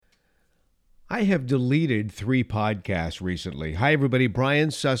I have deleted 3 podcasts recently. Hi, everybody. Brian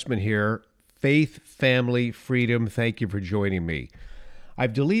Sussman here. Faith, family, freedom. Thank you for joining me.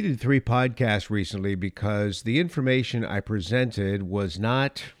 I've deleted 3 podcasts recently because the information I presented was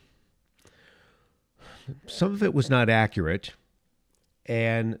not, some of it was not accurate,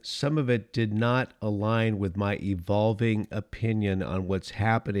 and some of it did not align with my evolving opinion on what's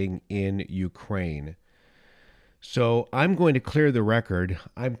happening in Ukraine. So I'm going to clear the record.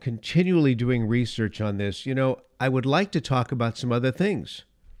 I'm continually doing research on this. I would like to talk about some other things.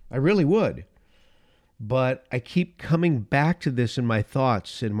 I really would. But I keep coming back to this in my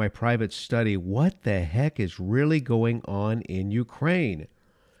thoughts, in my private study. What the heck is really going on in Ukraine?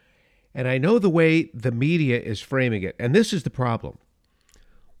 And I know the way the media is framing it. And this is the problem.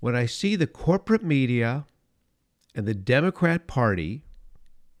 When I see the corporate media and the Democrat Party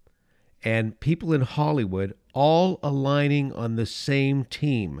and people in Hollywood all aligning on the same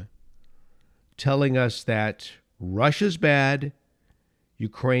team, telling us that Russia's bad,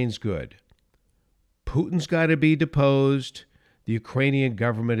 Ukraine's good. Putin's got to be deposed. The Ukrainian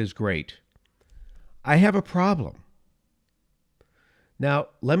government is great. I have a problem. Now,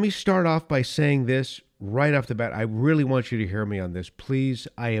 let me start off by saying this right off the bat. I really want you to hear me on this. Please,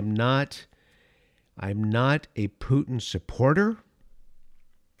 I'm not a Putin supporter.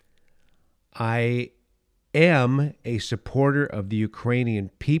 I am a supporter of the Ukrainian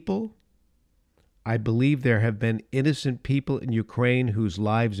people. I believe there have been innocent people in Ukraine whose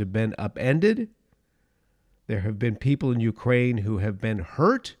lives have been upended. There have been people in Ukraine who have been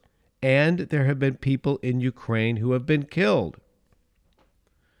hurt, and there have been people in Ukraine who have been killed.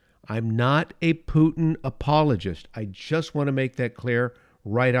 I'm not a Putin apologist. I just want to make that clear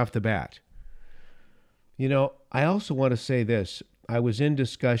right off the bat. I also want to say this. I was in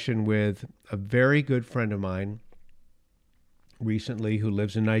discussion with a very good friend of mine recently who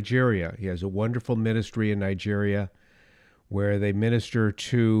lives in Nigeria. He has a wonderful ministry in Nigeria where they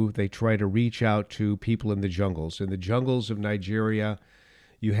try to reach out to people in the jungles. In the jungles of Nigeria,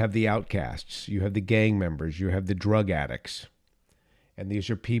 you have the outcasts, you have the gang members, you have the drug addicts. And these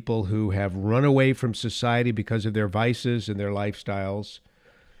are people who have run away from society because of their vices and their lifestyles.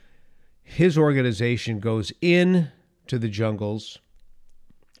 His organization goes in to the jungles,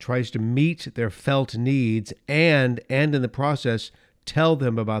 tries to meet their felt needs, and in the process, tell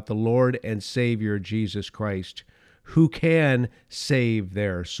them about the Lord and Savior Jesus Christ, who can save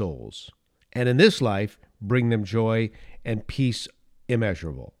their souls, and in this life, bring them joy and peace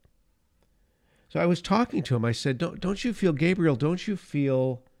immeasurable. So I was talking to him. I said, don't you feel, Gabriel,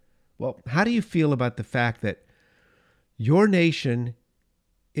 how do you feel about the fact that your nation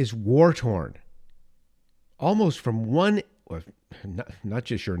is war-torn? Almost from not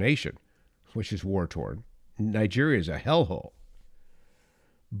just your nation, which is war-torn. Nigeria is a hellhole.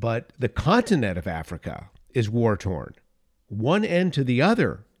 But the continent of Africa is war-torn. One end to the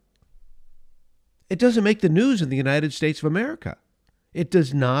other. It doesn't make the news in the United States of America. It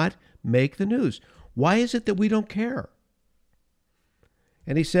does not make the news. Why is it that we don't care?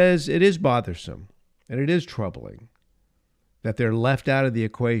 And he says it is bothersome and it is troubling that they're left out of the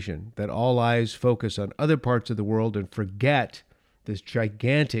equation, that all eyes focus on other parts of the world and forget this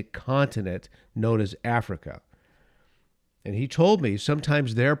gigantic continent known as Africa. And he told me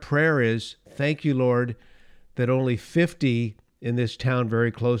sometimes their prayer is, thank you, Lord, that only 50 in this town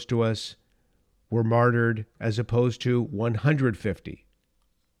very close to us were martyred as opposed to 150.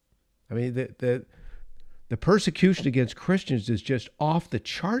 I mean, the persecution against Christians is just off the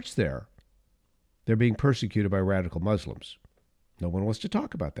charts there. They're being persecuted by radical Muslims. No one wants to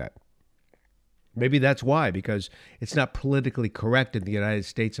talk about that. Maybe that's why, because it's not politically correct in the United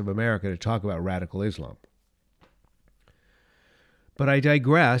States of America to talk about radical Islam. But I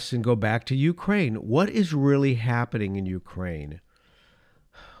digress and go back to Ukraine. What is really happening in Ukraine?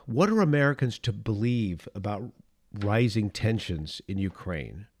 What are Americans to believe about rising tensions in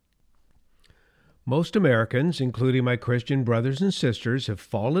Ukraine? Most Americans, including my Christian brothers and sisters, have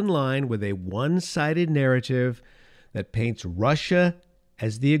fallen in line with a one-sided narrative that paints Russia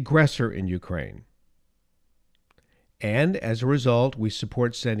as the aggressor in Ukraine. And as a result, we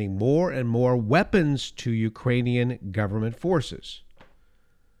support sending more and more weapons to Ukrainian government forces.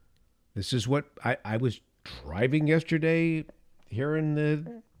 This is what I was driving yesterday here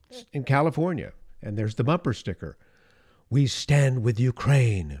in California, and there's the bumper sticker. We stand with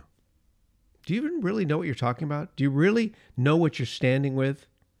Ukraine. Do you even really know what you're talking about? Do you really know what you're standing with?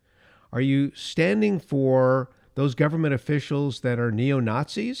 Are you standing for those government officials that are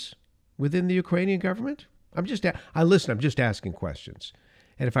neo-Nazis within the Ukrainian government? I'm just asking questions.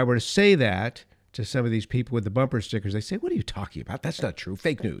 And if I were to say that to some of these people with the bumper stickers, they say, what are you talking about? That's not true.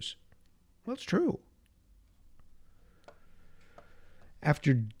 Fake news. Well, it's true.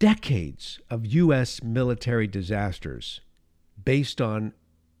 After decades of U.S. military disasters based on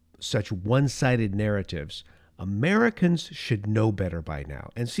such one-sided narratives, Americans should know better by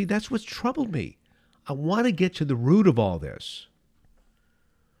now. And see, that's what's troubled me. I want to get to the root of all this.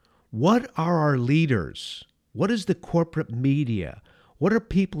 What are our leaders? What is the corporate media? What are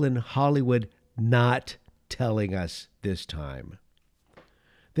people in Hollywood not telling us this time?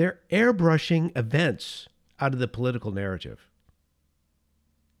 They're airbrushing events out of the political narrative.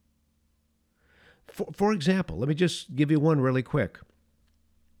 For example, let me just give you one really quick.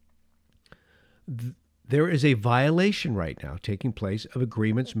 There is a violation right now taking place of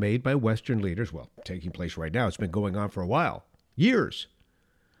agreements made by Western leaders. Well, taking place right now. It's been going on for a while, years.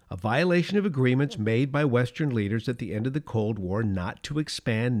 A violation of agreements made by Western leaders at the end of the Cold War not to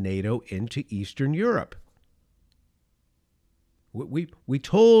expand NATO into Eastern Europe. We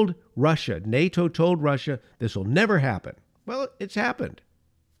told Russia, NATO told Russia, this will never happen. Well, it's happened.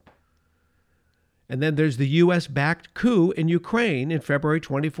 And then there's the U.S.-backed coup in Ukraine in February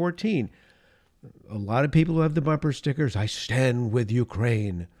 2014. A lot of people who have the bumper stickers, I stand with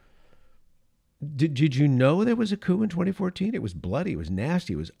Ukraine. Did you know there was a coup in 2014? It was bloody, it was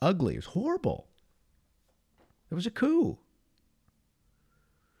nasty, it was ugly, it was horrible. There was a coup.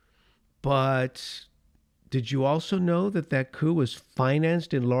 But did you also know that that coup was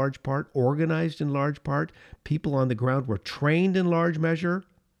financed in large part, organized in large part? People on the ground were trained in large measure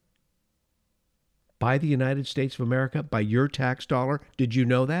by the United States of America, by your tax dollar. Did you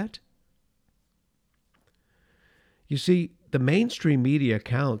know that? You see, the mainstream media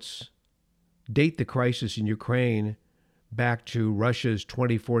accounts date the crisis in Ukraine back to Russia's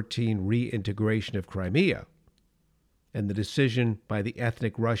 2014 reintegration of Crimea and the decision by the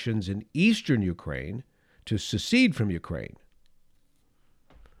ethnic Russians in eastern Ukraine to secede from Ukraine.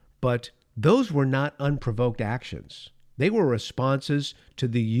 But those were not unprovoked actions. They were responses to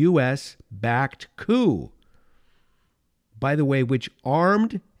the U.S.-backed coup, by the way, which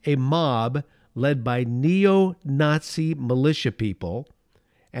armed a mob led by neo-Nazi militia people,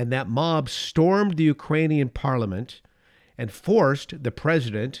 and that mob stormed the Ukrainian parliament and forced the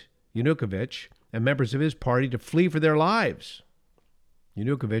president, Yanukovych, and members of his party to flee for their lives.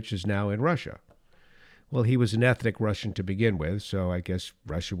 Yanukovych is now in Russia. Well, he was an ethnic Russian to begin with, so I guess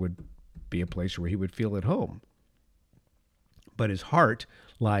Russia would be a place where he would feel at home. But his heart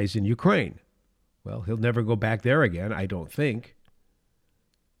lies in Ukraine. Well, he'll never go back there again, I don't think.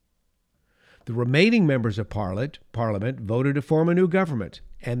 The remaining members of Parliament voted to form a new government,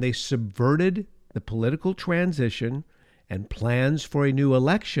 and they subverted the political transition and plans for a new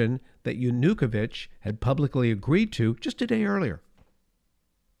election that Yanukovych had publicly agreed to just a day earlier.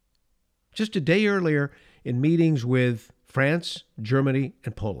 Just a day earlier in meetings with France, Germany,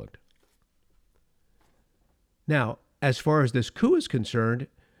 and Poland. Now, as far as this coup is concerned,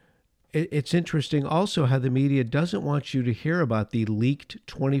 it's interesting also how the media doesn't want you to hear about the leaked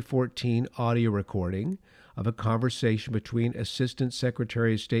 2014 audio recording of a conversation between Assistant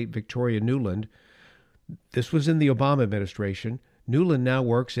Secretary of State Victoria Nuland. This was in the Obama administration. Nuland now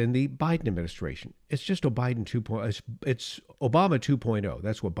works in the Biden administration. It's just Biden 2.0. It's Obama 2.0.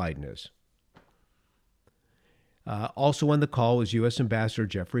 That's what Biden is. Also on the call was U.S. Ambassador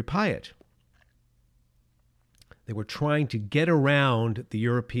Jeffrey Pyatt. They were trying to get around the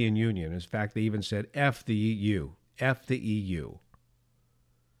European Union. In fact, they even said, F the EU, F the EU.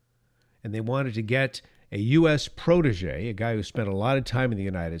 And they wanted to get a U.S. protege, a guy who spent a lot of time in the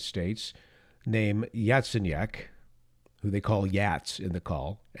United States, named Yatsenyuk, who they call Yats in the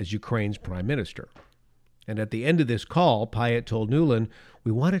call, as Ukraine's prime minister. And at the end of this call, Pyatt told Nuland,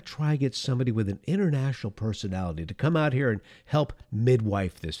 we want to try to get somebody with an international personality to come out here and help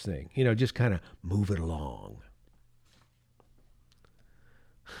midwife this thing. You know, just kind of move it along.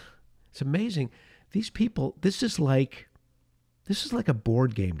 It's amazing. These people, this is like a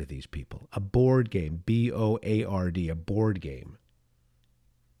board game to these people. A board game, B-O-A-R-D, a board game.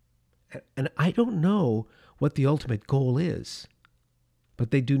 And I don't know what the ultimate goal is.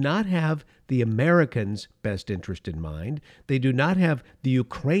 But they do not have the Americans' best interest in mind. They do not have the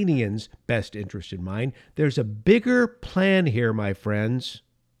Ukrainians' best interest in mind. There's a bigger plan here, my friends.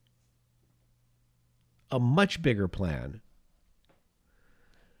 A much bigger plan.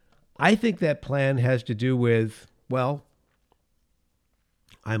 I think that plan has to do with, well,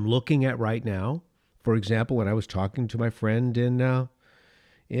 I'm looking at right now, for example, when I was talking to my friend in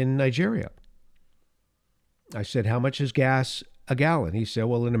Nigeria, I said, how much is gas a gallon? He said,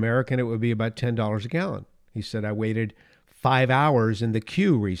 well, in American, it would be about $10 a gallon. He said, I waited 5 hours in the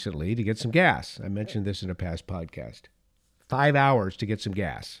queue recently to get some gas. I mentioned this in a past podcast. 5 hours to get some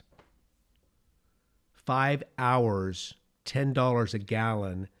gas. 5 hours, $10 a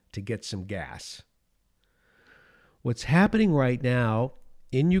gallon to get some gas. What's happening right now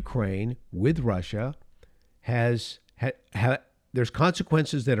in Ukraine with Russia there's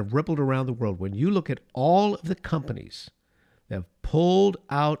consequences that have rippled around the world. When you look at all of the companies that have pulled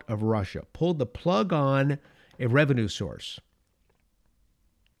out of Russia, pulled the plug on a revenue source,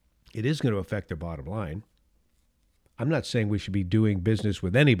 it is going to affect their bottom line. I'm not saying we should be doing business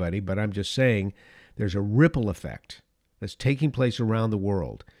with anybody, but I'm just saying there's a ripple effect that's taking place around the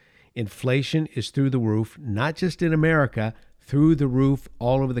world. Inflation is through the roof, not just in America, through the roof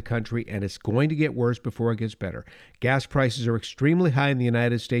all over the country, and it's going to get worse before it gets better. Gas prices are extremely high in the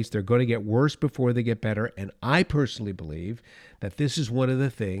United States. They're going to get worse before they get better, and I personally believe that this is one of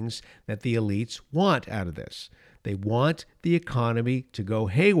the things that the elites want out of this. They want the economy to go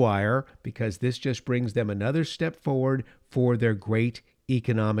haywire because this just brings them another step forward for their great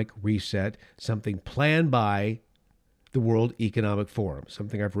economic reset, something planned by the World Economic Forum,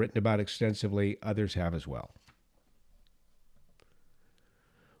 something I've written about extensively. Others have as well.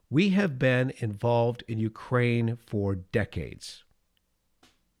 We have been involved in Ukraine for decades.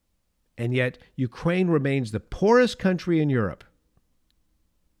 And yet, Ukraine remains the poorest country in Europe,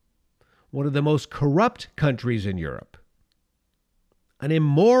 one of the most corrupt countries in Europe, an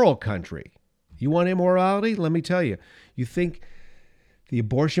immoral country. You want immorality? Let me tell you. You think the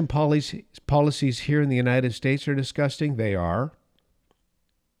abortion policies here in the United States are disgusting? They are.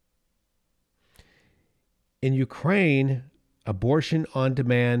 In Ukraine, abortion on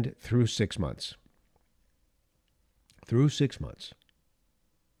demand through 6 months. Through 6 months.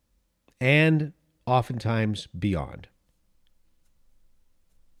 And oftentimes beyond.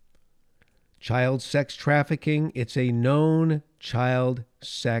 Child sex trafficking, it's a known child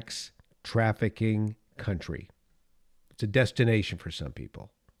sex trafficking country. It's a destination for some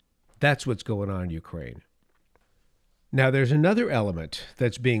people. That's what's going on in Ukraine. Now, there's another element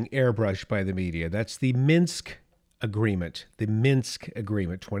that's being airbrushed by the media. That's the Minsk Agreement, the Minsk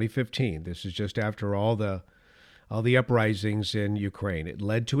Agreement 2015. This is just after all the uprisings in Ukraine. It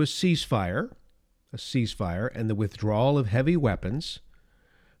led to a ceasefire and the withdrawal of heavy weapons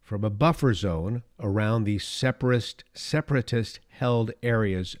from a buffer zone around the separatist-held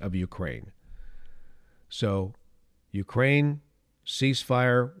areas of Ukraine. So, Ukraine,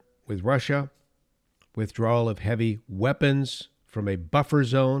 ceasefire with Russia, withdrawal of heavy weapons from a buffer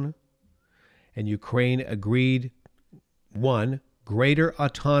zone, and Ukraine agreed, one, greater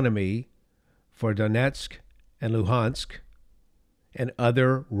autonomy for Donetsk and Luhansk and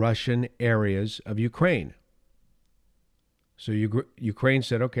other Russian areas of Ukraine. So Ukraine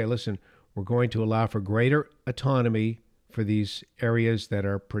said, okay, listen, we're going to allow for greater autonomy for these areas that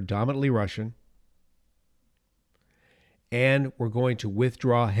are predominantly Russian, and we're going to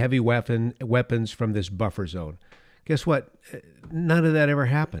withdraw heavy weapons from this buffer zone. Guess what? None of that ever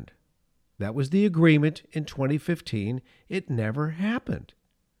happened. That was the agreement in 2015. It never happened.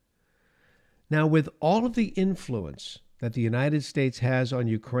 Now, with all of the influence that the United States has on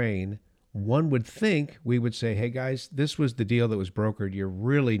Ukraine, one would think we would say, hey, guys, this was the deal that was brokered. You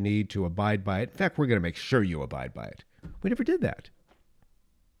really need to abide by it. In fact, we're going to make sure you abide by it. We never did that.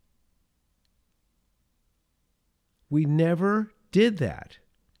 We never did that.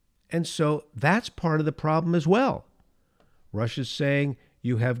 And so that's part of the problem as well. Russia's saying,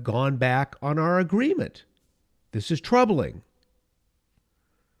 you have gone back on our agreement. This is troubling.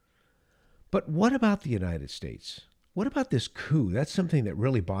 But what about the United States? What about this coup? That's something that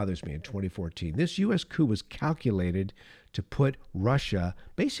really bothers me in 2014. This U.S. coup was calculated to put Russia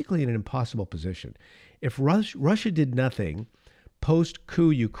basically in an impossible position. If Russia did nothing,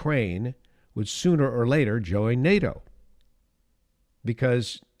 post-coup Ukraine would sooner or later join NATO,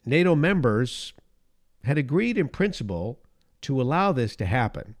 because NATO members had agreed in principle to allow this to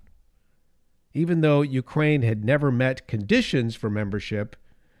happen. Even though Ukraine had never met conditions for membership,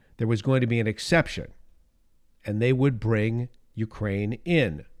 there was going to be an exception, and they would bring Ukraine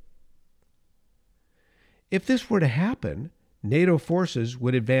in. If this were to happen, NATO forces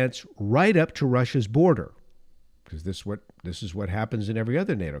would advance right up to Russia's border, because this is what happens in every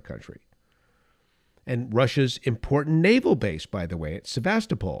other NATO country. And Russia's important naval base, by the way, at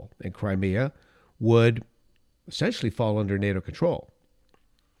Sevastopol in Crimea, would essentially fall under NATO control.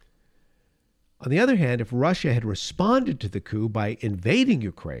 On the other hand, if Russia had responded to the coup by invading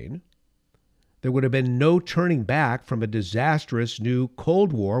Ukraine, there would have been no turning back from a disastrous new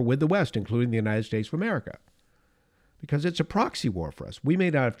Cold War with the West, including the United States of America, because it's a proxy war for us. We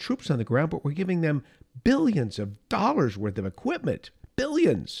may not have troops on the ground, but we're giving them billions of dollars worth of equipment.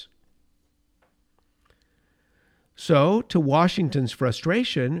 Billions. So, to Washington's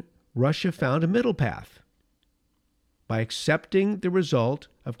frustration, Russia found a middle path by accepting the result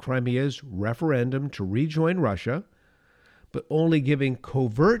of Crimea's referendum to rejoin Russia, but only giving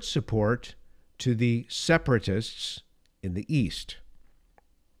covert support to the separatists in the east.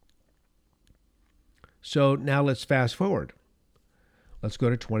 So now let's fast forward. Let's go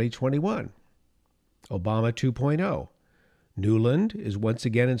to 2021. Obama 2.0. Nuland is once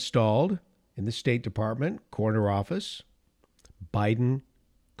again installed in the State Department corner office. Biden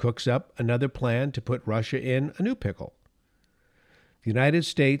cooks up another plan to put Russia in a new pickle. The United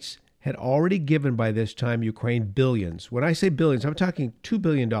States had already given by this time Ukraine billions. When I say billions, I'm talking $2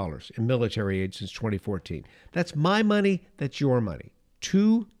 billion in military aid since 2014. That's my money, that's your money.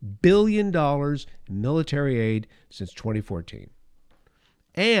 $2 billion in military aid since 2014.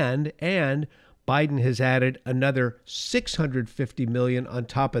 And Biden has added another $650 million on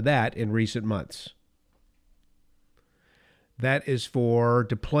top of that in recent months. That is for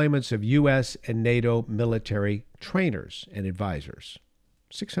deployments of U.S. and NATO military trainers and advisors.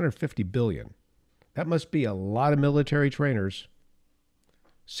 $650 billion. That must be a lot of military trainers.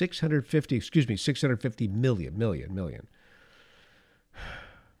 650 million.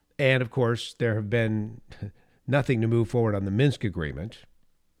 And of course, there have been nothing to move forward on the Minsk agreement.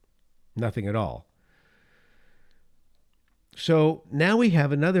 Nothing at all. So now we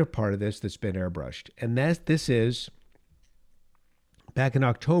have another part of this that's been airbrushed. And this is, back in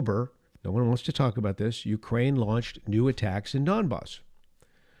October, no one wants to talk about this, Ukraine launched new attacks in Donbass.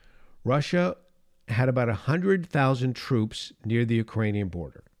 Russia had about 100,000 troops near the Ukrainian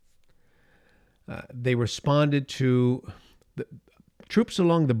border. They responded to the troops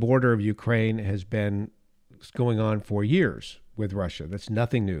along the border of Ukraine has been going on for years with Russia. That's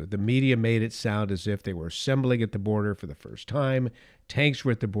nothing new. The media made it sound as if they were assembling at the border for the first time. Tanks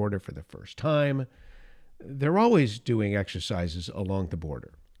were at the border for the first time. They're always doing exercises along the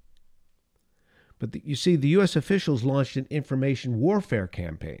border. But you see, the U.S. officials launched an information warfare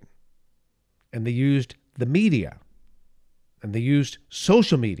campaign. And they used the media. And they used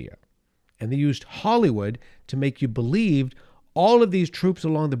social media. And they used Hollywood to make you believe all of these troops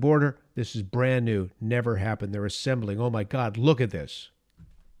along the border, this is brand new, never happened. They're assembling. Oh my God, look at this.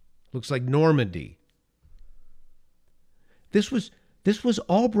 Looks like Normandy. This was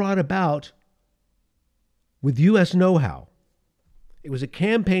all brought about with U.S. know-how. It was a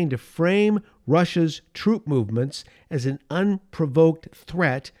campaign to frame Russia's troop movements as an unprovoked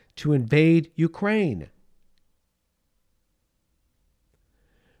threat to invade Ukraine.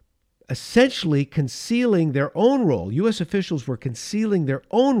 Essentially concealing their own role. U.S. officials were concealing their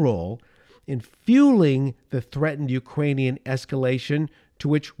own role in fueling the threatened Ukrainian escalation to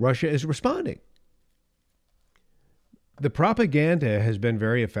which Russia is responding. The propaganda has been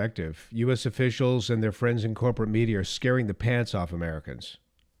very effective. U.S. officials and their friends in corporate media are scaring the pants off Americans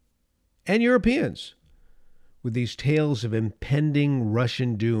and Europeans with these tales of impending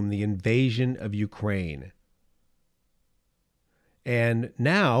Russian doom, the invasion of Ukraine. And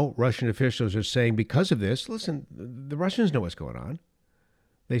now Russian officials are saying, because of this, listen, the Russians know what's going on.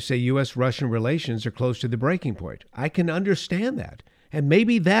 They say U.S.-Russian relations are close to the breaking point. I can understand that. And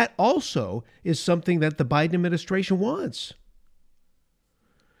maybe that also is something that the Biden administration wants.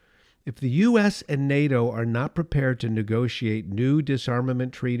 If the U.S. and NATO are not prepared to negotiate new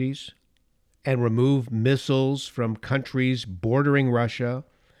disarmament treaties and remove missiles from countries bordering Russia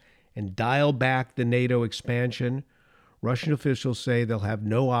and dial back the NATO expansion, Russian officials say they'll have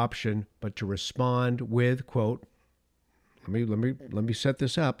no option but to respond with, quote, let me set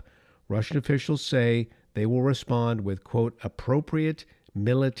this up. Russian officials say they will respond with, quote, appropriate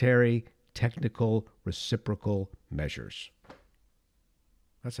military, technical, reciprocal measures.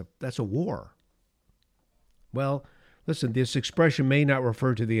 That's a war. Well, listen, this expression may not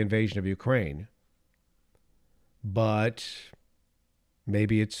refer to the invasion of Ukraine, but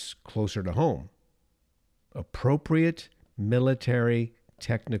maybe it's closer to home. Appropriate military,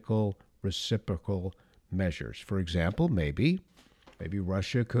 technical, reciprocal measures. For example, maybe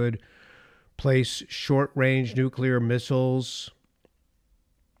Russia could place short-range nuclear missiles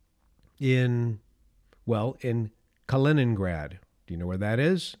in Kaliningrad. Do you know where that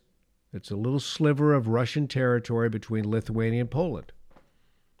is? It's a little sliver of Russian territory between Lithuania and Poland,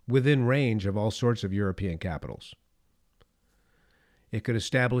 within range of all sorts of European capitals. It could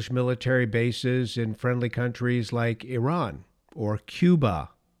establish military bases in friendly countries like Iran or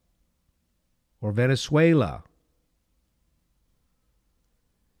Cuba or Venezuela.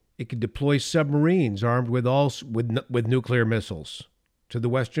 It could deploy submarines armed with nuclear missiles to the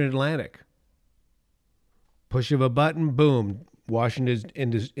Western Atlantic. Push of a button, boom, Washington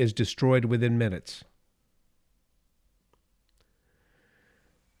is destroyed within minutes.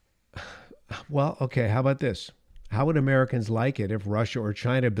 Well, okay, how about this? How would Americans like it if Russia or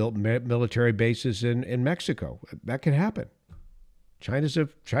China built military bases in Mexico? That could happen. China's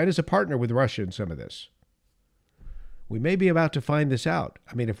a partner with Russia in some of this. We may be about to find this out.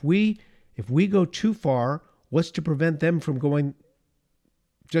 I mean, if we go too far, what's to prevent them from going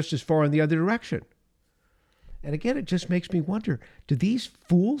just as far in the other direction? And again, it just makes me wonder, do these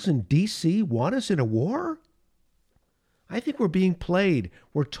fools in D.C. want us in a war? I think we're being played.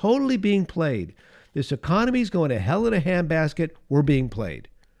 We're totally being played. This economy's going to hell in a handbasket. We're being played.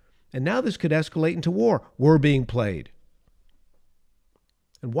 And now this could escalate into war. We're being played.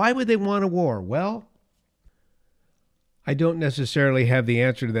 And why would they want a war? Well, I don't necessarily have the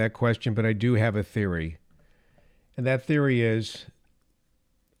answer to that question, but I do have a theory. And that theory is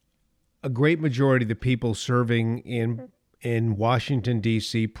a great majority of the people serving in Washington,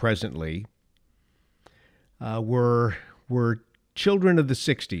 D.C. presently were children of the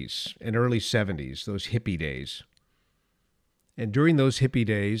 60s and early 70s, those hippie days. And during those hippie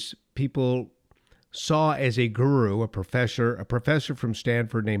days, people saw as a guru a professor from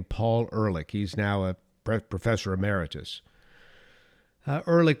Stanford named Paul Ehrlich. He's now a professor emeritus.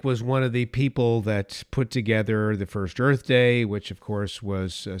 Ehrlich was one of the people that put together the first Earth Day, which of course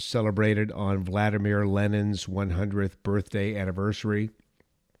was celebrated on Vladimir Lenin's 100th birthday anniversary.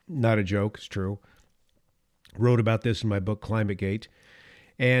 Not a joke, it's true. Wrote about this in my book, Climategate.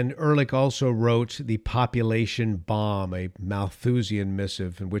 And Ehrlich also wrote The Population Bomb, a Malthusian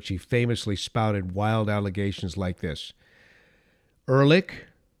missive in which he famously spouted wild allegations like this. Ehrlich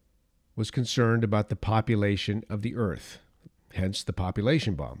was concerned about the population of the Earth, hence the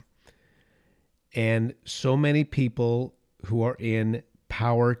population bomb. And so many people who are in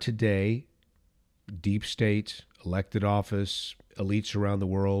power today, deep state, elected office, elites around the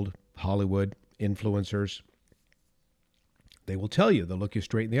world, Hollywood, influencers, they will tell you, they'll look you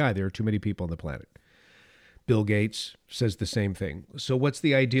straight in the eye, there are too many people on the planet. Bill Gates says the same thing. So what's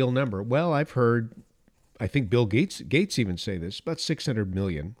the ideal number? Well, I've heard, I think Bill Gates even say this, about 600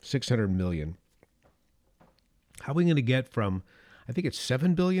 million. How are we going to get from, I think it's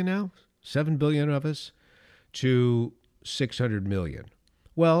 7 billion now, 7 billion of us, to 600 million?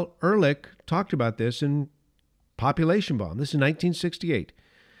 Well, Ehrlich talked about this in Population Bomb. This is 1968.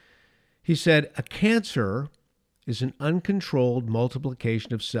 He said, a cancer is an uncontrolled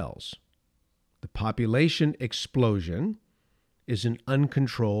multiplication of cells. The population explosion is an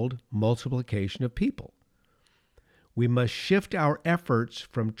uncontrolled multiplication of people. We must shift our efforts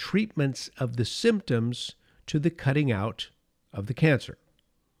from treatments of the symptoms to the cutting out of the cancer.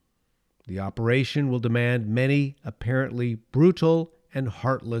 The operation will demand many apparently brutal and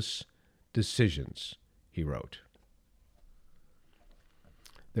heartless decisions, he wrote.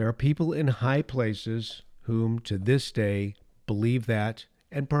 There are people in high places whom to this day believe that,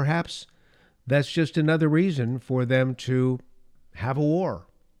 and perhaps that's just another reason for them to have a war.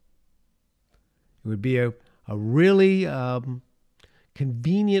 It would be a really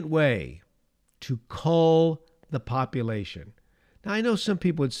convenient way to cull the population. Now, I know some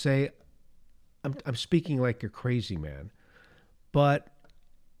people would say, I'm speaking like a crazy man, but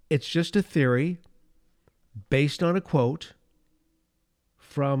it's just a theory based on a quote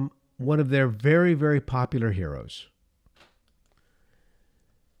from one of their very, very popular heroes.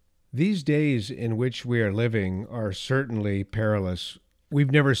 These days in which we are living are certainly perilous. We've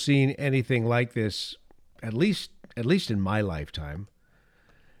never seen anything like this, at least in my lifetime.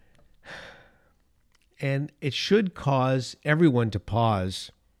 And it should cause everyone to pause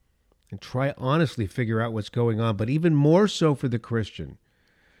and try honestly figure out what's going on, but even more so for the Christian.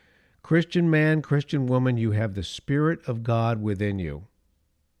 Christian man, Christian woman, you have the Spirit of God within you.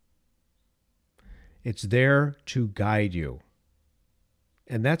 It's there to guide you.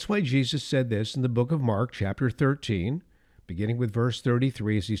 And that's why Jesus said this in the book of Mark, chapter 13, beginning with verse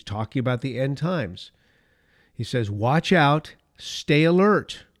 33, as he's talking about the end times. He says, watch out, stay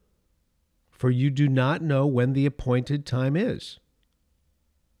alert, for you do not know when the appointed time is.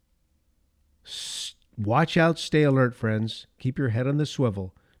 Watch out, stay alert, friends. Keep your head on the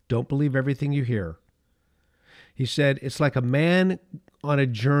swivel. Don't believe everything you hear. He said, it's like a man on a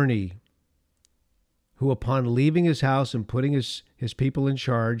journey who, upon leaving his house and putting his people in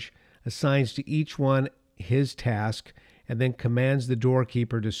charge, assigns to each one his task and then commands the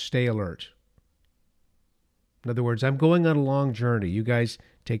doorkeeper to stay alert. In other words, I'm going on a long journey. You guys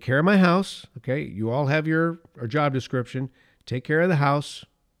take care of my house, okay? You all have your job description. Take care of the house.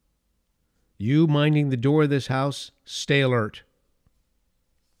 You minding the door of this house, stay alert.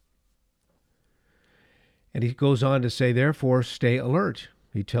 And he goes on to say, therefore, stay alert.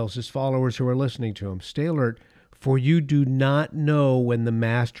 He tells his followers who are listening to him, stay alert, For you do not know when the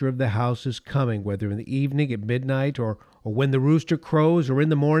master of the house is coming, whether in the evening, at midnight, or when the rooster crows, or in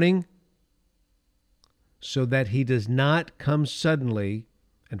the morning, so that he does not come suddenly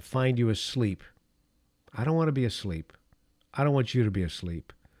and find you asleep. I don't want to be asleep. I don't want you to be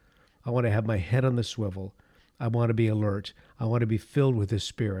asleep. I want to have my head on the swivel. I want to be alert. I want to be filled with His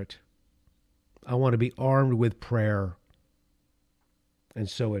Spirit. I want to be armed with prayer. And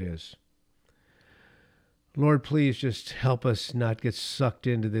so it is. Lord, please just help us not get sucked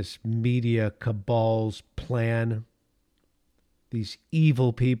into this media cabal's plan. These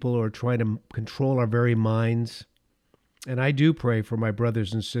evil people who are trying to control our very minds. And I do pray for my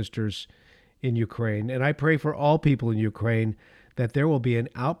brothers and sisters in Ukraine. And I pray for all people in Ukraine that there will be an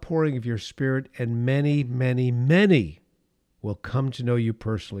outpouring of your Spirit, and many, many, many will come to know you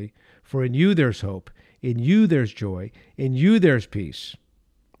personally. For in you there's hope. In you there's joy. In you there's peace.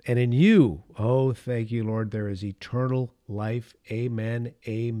 And in you, oh, thank you, Lord, there is eternal life. Amen.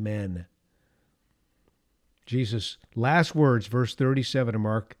 Amen. Jesus' last words, verse 37 of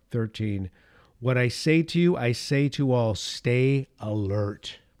Mark 13. What I say to you, I say to all, stay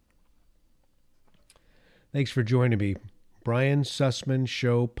alert. Thanks for joining me. Brian Sussman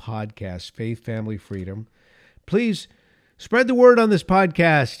Show Podcast, Faith, Family, Freedom. Please spread the word on this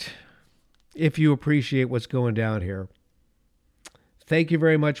podcast if you appreciate what's going down here. Thank you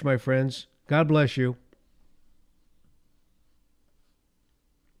very much, my friends. God bless you.